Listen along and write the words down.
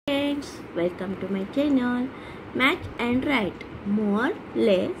friends, welcome to my channel. Match and write more,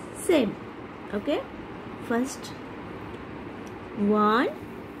 less, same. Okay, first 1,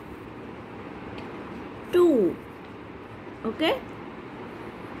 2. Okay,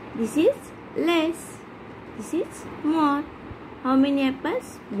 this is less, this is more. How many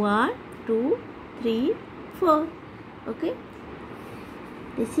apples? 1, 2, 3, 4. Okay,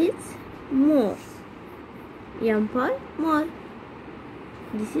 this is more. M for more.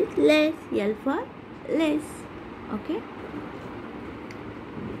 This is less. L for less. Okay.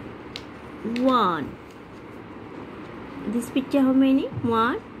 1. This picture how many?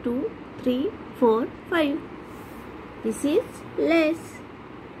 1, 2, 3, 4, 5. This is less.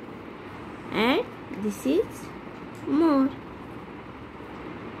 And this is more.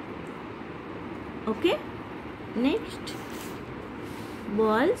 Okay. Next.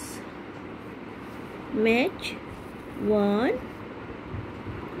 Balls. Match 1,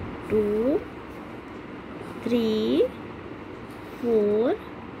 2, 3, 4,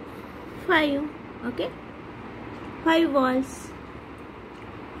 5. Okay, 5 balls.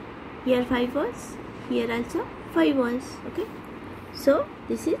 Here 5 balls. Here also 5 balls. Okay, so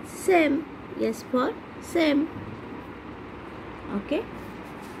this is same. Yes for same. Okay,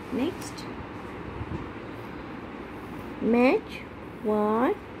 next. Match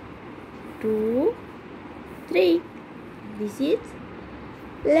 1, 2, 3. This is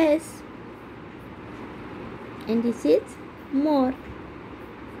less and this is more.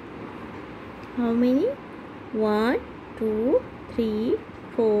 How many? 1, 2, 3,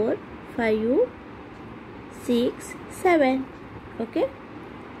 4, 5, 6, 7. Okay.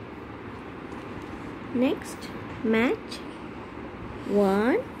 Next, match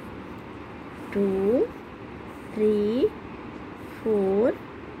 1, 2, 3, 4,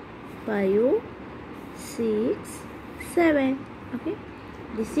 5, 6, 7. Okay,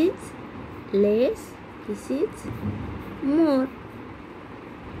 this is less, this is more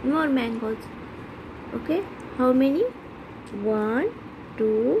mangoes. Okay, how many? 1,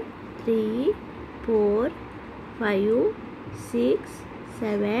 2, 3, 4, 5, 6,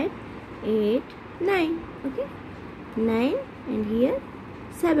 7, 8, 9. Okay, 9 and here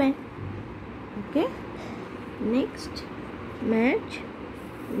 7. Okay, next match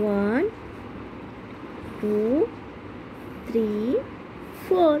 1, 2, 3,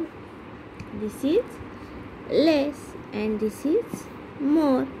 4. This is less and this is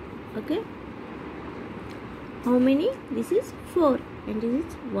more. Okay, how many? This is 4 and this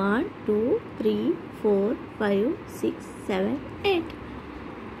is 1, 2, 3, 4, 5, 6, 7, 8.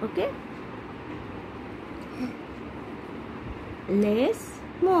 Okay, less,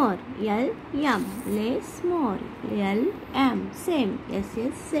 more. L, M. Less, more. L, M. Same. Yes,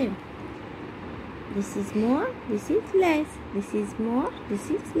 same. This is more, this is less. This is more, this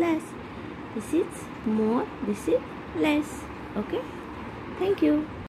is less. This is more, this is less. Okay, thank you.